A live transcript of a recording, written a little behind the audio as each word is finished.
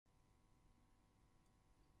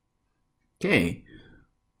Okay,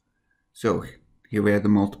 so here we have the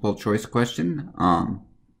multiple choice question.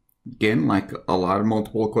 Again, like a lot of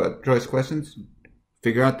multiple choice questions,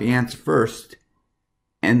 figure out the answer first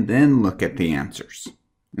and then look at the answers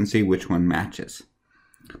and see which one matches.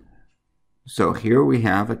 So here we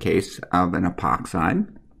have a case of an epoxide,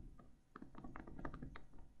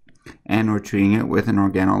 and we're treating it with an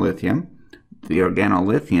organolithium. The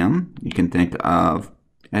organolithium you can think of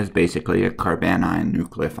as basically a carbanion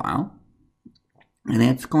nucleophile. And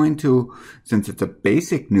it's going to, since it's a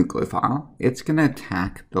basic nucleophile, it's going to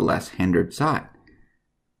attack the less hindered side.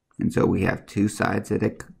 And so we have two sides that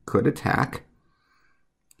it could attack.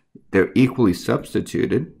 They're equally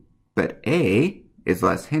substituted, but A is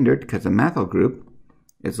less hindered because the methyl group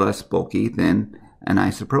is less bulky than an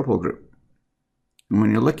isopropyl group. And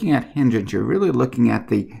when you're looking at hindrance, you're really looking at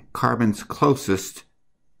the carbons closest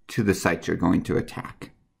to the site you're going to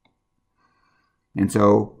attack. And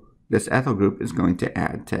so this ethyl group is going to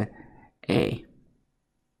add to A.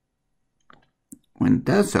 When it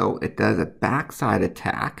does so, it does a backside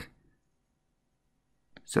attack.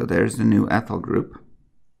 So there's the new ethyl group.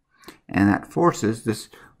 And that forces, this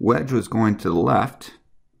wedge was going to the left,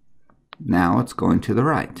 now it's going to the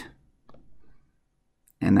right.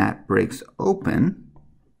 And that breaks open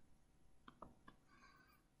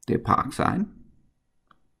the epoxide.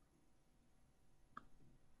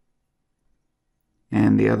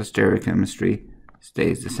 And the other stereochemistry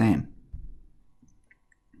stays the same.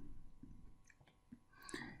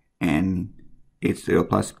 And H3O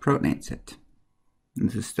plus protonates it.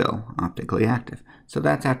 This is still optically active. So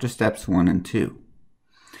that's after steps 1 and 2.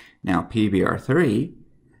 Now PBr3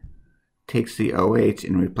 takes the OH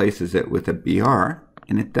and replaces it with a Br,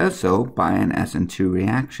 and it does so by an SN2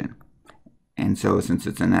 reaction. And so since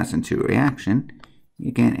it's an SN2 reaction,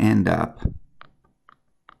 you can end up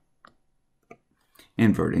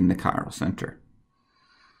inverting the chiral center.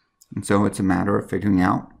 And so it's a matter of figuring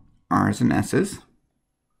out R's and S's.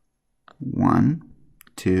 1,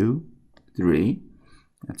 2, 3.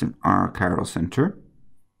 That's an R chiral center.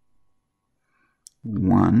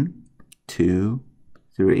 1, 2,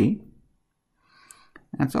 3.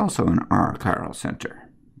 That's also an R chiral center.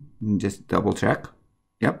 And just double check.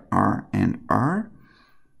 Yep, R and R.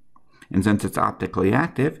 And since it's optically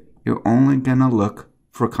active, you're only going to look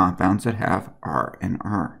for compounds that have R and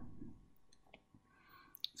R.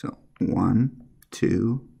 So 1,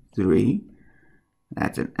 2, 3.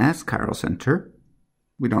 That's an S chiral center.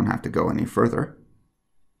 We don't have to go any further.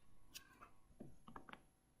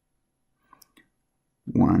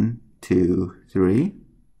 1, 2, 3.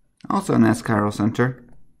 Also an S chiral center.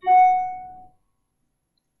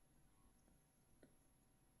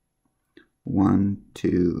 1,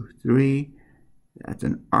 2, 3. That's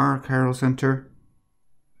an R chiral center.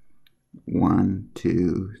 1,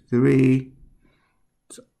 2, 3.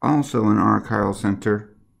 It's also an R chiral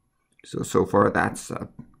center. So far that's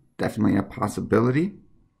definitely a possibility.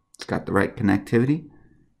 It's got the right connectivity.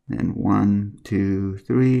 And 1, 2,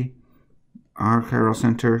 3. R chiral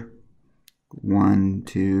center. 1,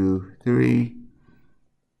 2, 3.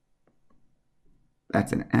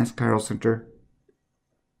 That's an S chiral center.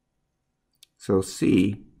 So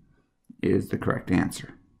C is the correct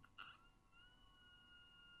answer.